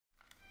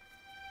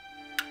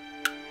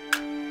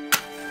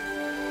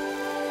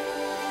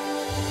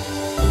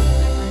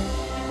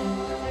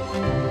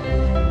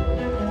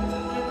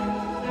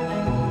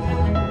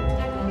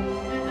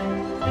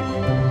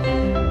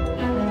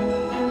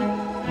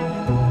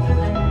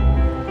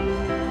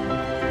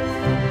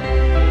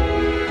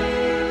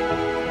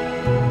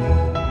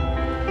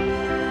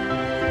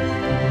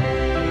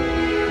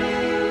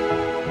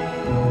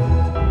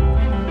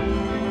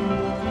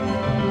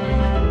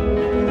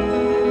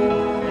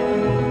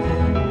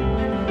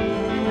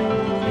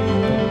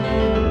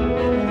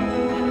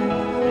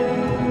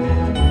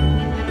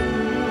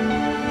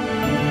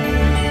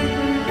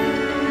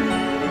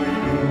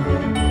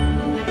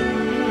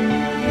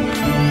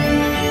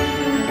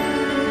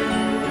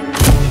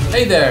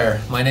Hey there,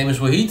 my name is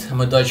Wahid.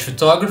 I'm a Dutch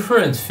photographer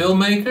and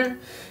filmmaker,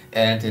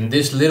 and in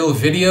this little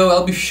video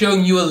I'll be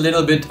showing you a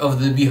little bit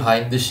of the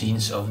behind the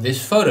scenes of this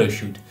photo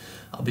shoot.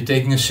 I'll be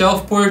taking a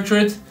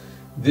self-portrait.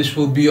 This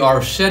will be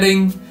our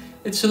setting.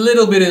 It's a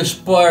little bit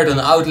inspired on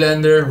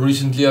Outlander.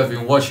 Recently I've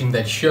been watching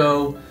that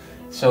show,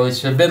 so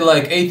it's a bit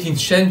like 18th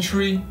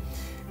century,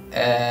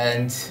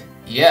 and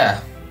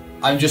yeah,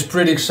 I'm just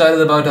pretty excited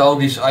about all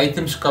these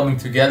items coming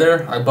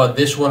together. I bought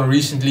this one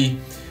recently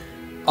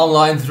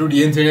online through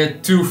the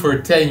internet, 2 for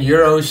 10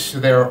 euros.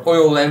 They are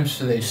oil lamps,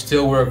 so they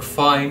still work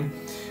fine,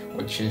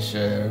 which is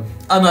a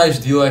nice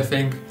deal, I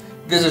think.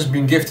 This has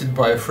been gifted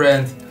by a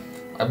friend.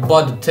 I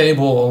bought the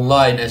table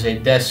online as a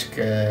desk,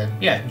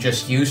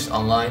 just used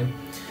online,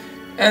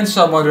 and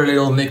some other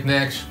little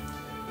knickknacks.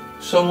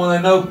 Someone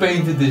I know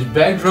painted this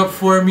backdrop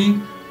for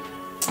me.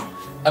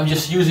 I'm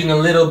just using a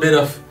little bit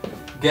of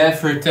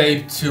gaffer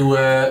tape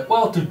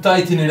to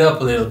tighten it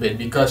up a little bit,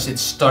 because it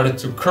started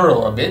to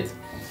curl a bit.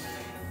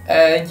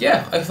 And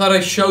yeah, I thought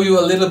I'd show you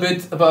a little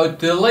bit about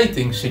the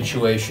lighting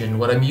situation,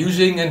 what I'm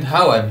using and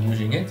how I'm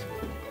using it.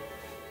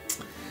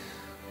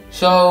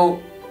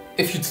 So,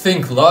 if you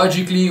think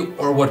logically,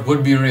 or what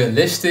would be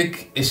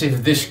realistic, is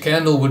if this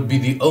candle would be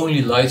the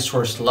only light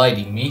source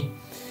lighting me.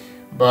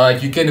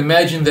 But you can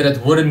imagine that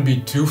it wouldn't be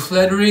too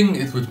flattering.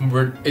 It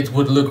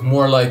would look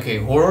more like a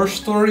horror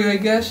story, I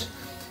guess.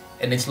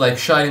 And it's like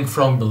shining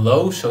from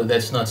below, so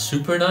that's not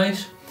super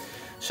nice.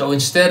 So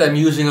instead I'm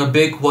using a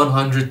big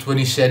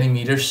 120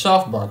 centimeter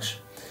softbox.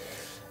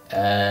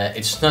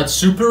 It's not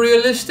super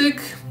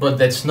realistic, but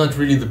that's not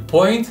really the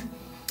point.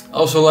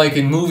 Also, like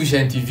in movies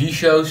and TV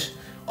shows,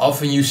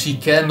 often you see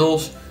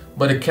candles,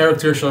 but the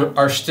characters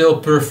are still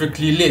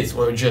perfectly lit,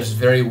 or just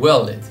very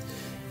well lit.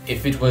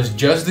 If it was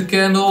just the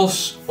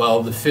candles,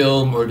 well, the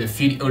film or the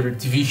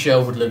TV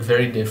show would look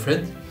very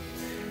different.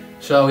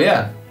 So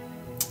yeah,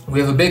 we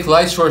have a big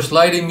light source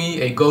lighting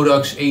me, a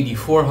Godox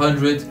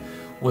AD400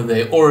 with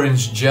a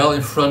orange gel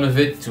in front of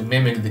it to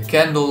mimic the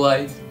candle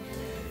light.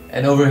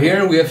 And over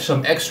here we have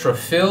some extra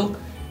fill,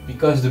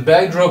 because the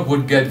backdrop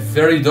would get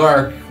very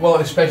dark. Well,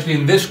 especially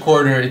in this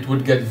corner it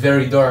would get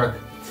very dark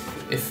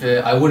if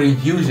I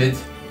wouldn't use it.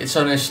 It's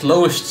on its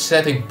lowest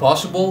setting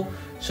possible,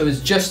 so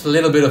it's just a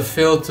little bit of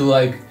fill to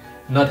like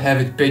not have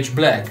it pitch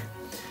black.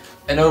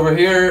 And over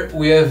here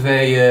we have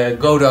a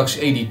Godox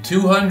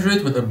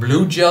AD200 with a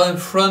blue gel in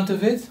front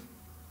of it.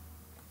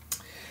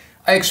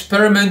 I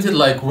experimented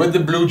like with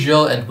the blue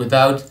gel and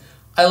without.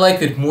 I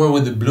like it more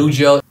with the blue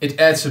gel. It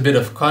adds a bit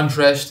of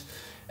contrast,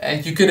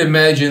 and you could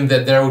imagine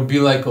that there would be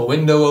like a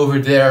window over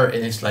there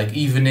and it's like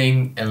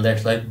evening and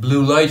there's like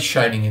blue light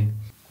shining in.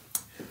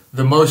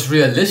 The most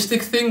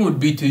realistic thing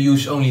would be to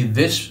use only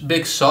this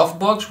big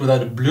softbox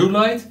without a blue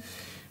light,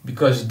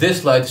 because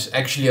this light is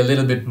actually a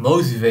little bit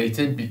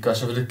motivated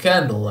because of the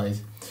candle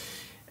light.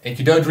 And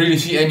you don't really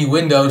see any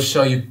windows,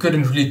 so you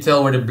couldn't really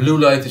tell where the blue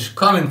light is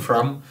coming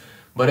from.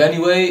 But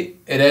anyway,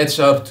 it adds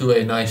up to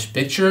a nice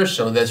picture,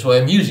 so that's why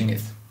I'm using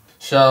it.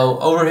 So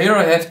over here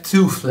I have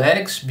 2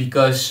 flags,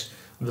 because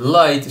the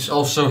light is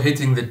also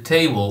hitting the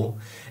table.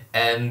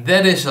 And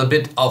that is a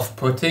bit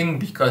off-putting,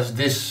 because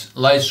this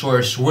light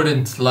source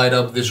wouldn't light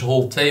up this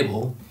whole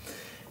table.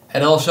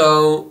 And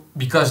also,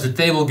 because the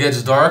table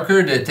gets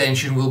darker, the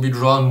attention will be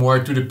drawn more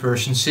to the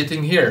person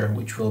sitting here,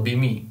 which will be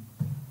me.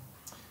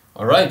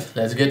 Alright,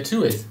 let's get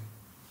to it.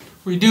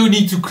 We do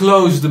need to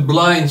close the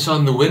blinds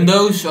on the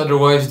windows,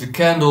 otherwise the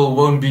candle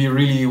won't be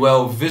really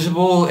well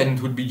visible and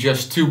it would be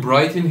just too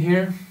bright in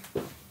here.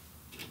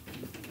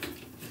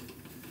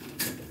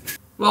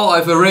 Well,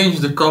 I've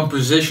arranged the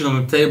composition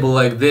on the table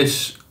like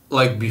this,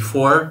 like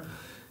before.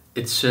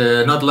 It's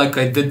not like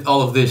I did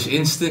all of this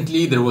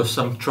instantly. There was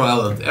some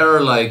trial and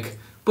error, like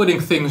putting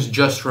things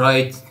just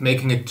right,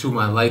 making it to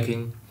my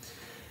liking.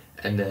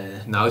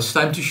 And now it's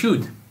time to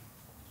shoot.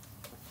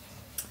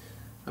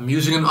 I'm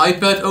using an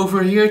iPad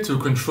over here to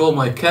control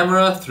my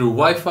camera through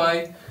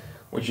Wi-Fi,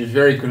 which is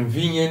very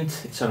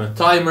convenient. It's on a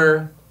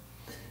timer.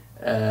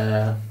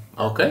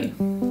 Okay.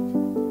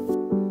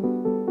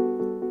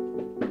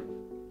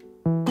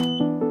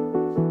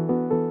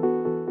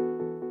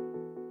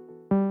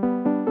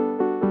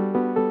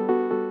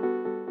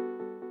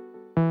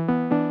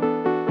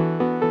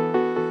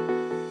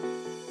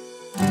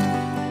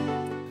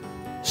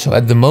 So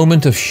at the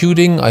moment of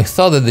shooting, I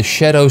thought that the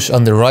shadows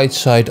on the right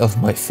side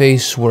of my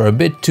face were a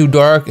bit too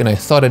dark, and I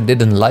thought I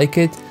didn't like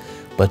it.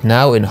 But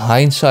now in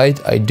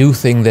hindsight, I do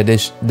think that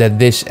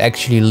this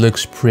actually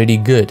looks pretty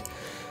good.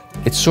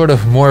 It's sort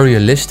of more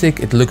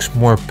realistic, it looks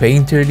more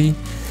painterly.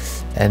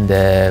 And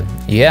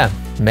yeah,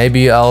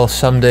 maybe I'll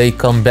someday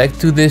come back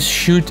to this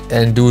shoot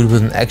and do it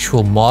with an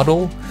actual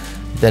model.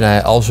 Then I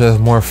also have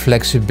more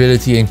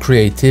flexibility and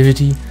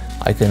creativity.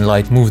 I can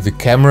like move the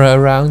camera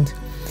around.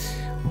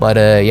 But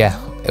yeah.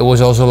 It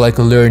was also like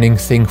a learning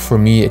thing for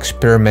me,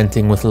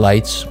 experimenting with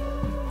lights.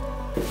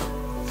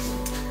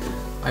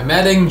 I'm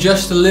adding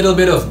just a little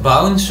bit of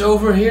bounce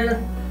over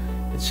here.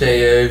 It's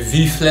a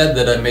V-flat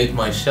that I made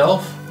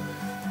myself.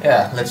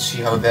 Yeah, let's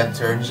see how that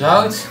turns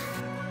out.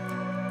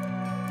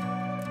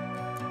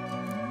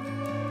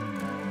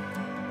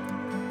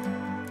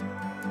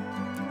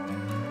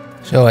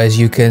 So as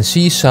you can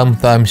see,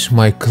 sometimes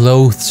my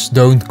clothes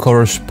don't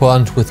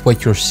correspond with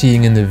what you're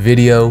seeing in the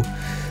video.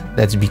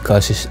 That's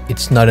because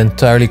it's not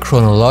entirely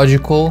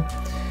chronological,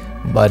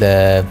 but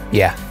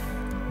yeah,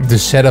 the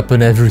setup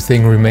and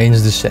everything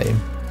remains the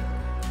same.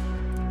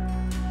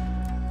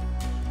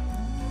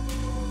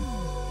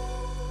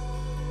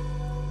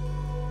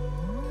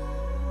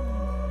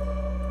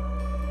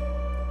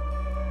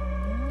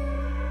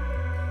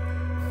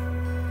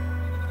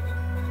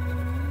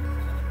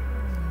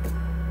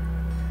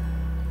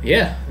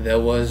 Yeah, that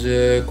was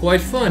quite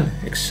fun.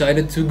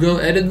 Excited to go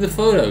edit the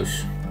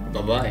photos.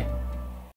 Bye bye.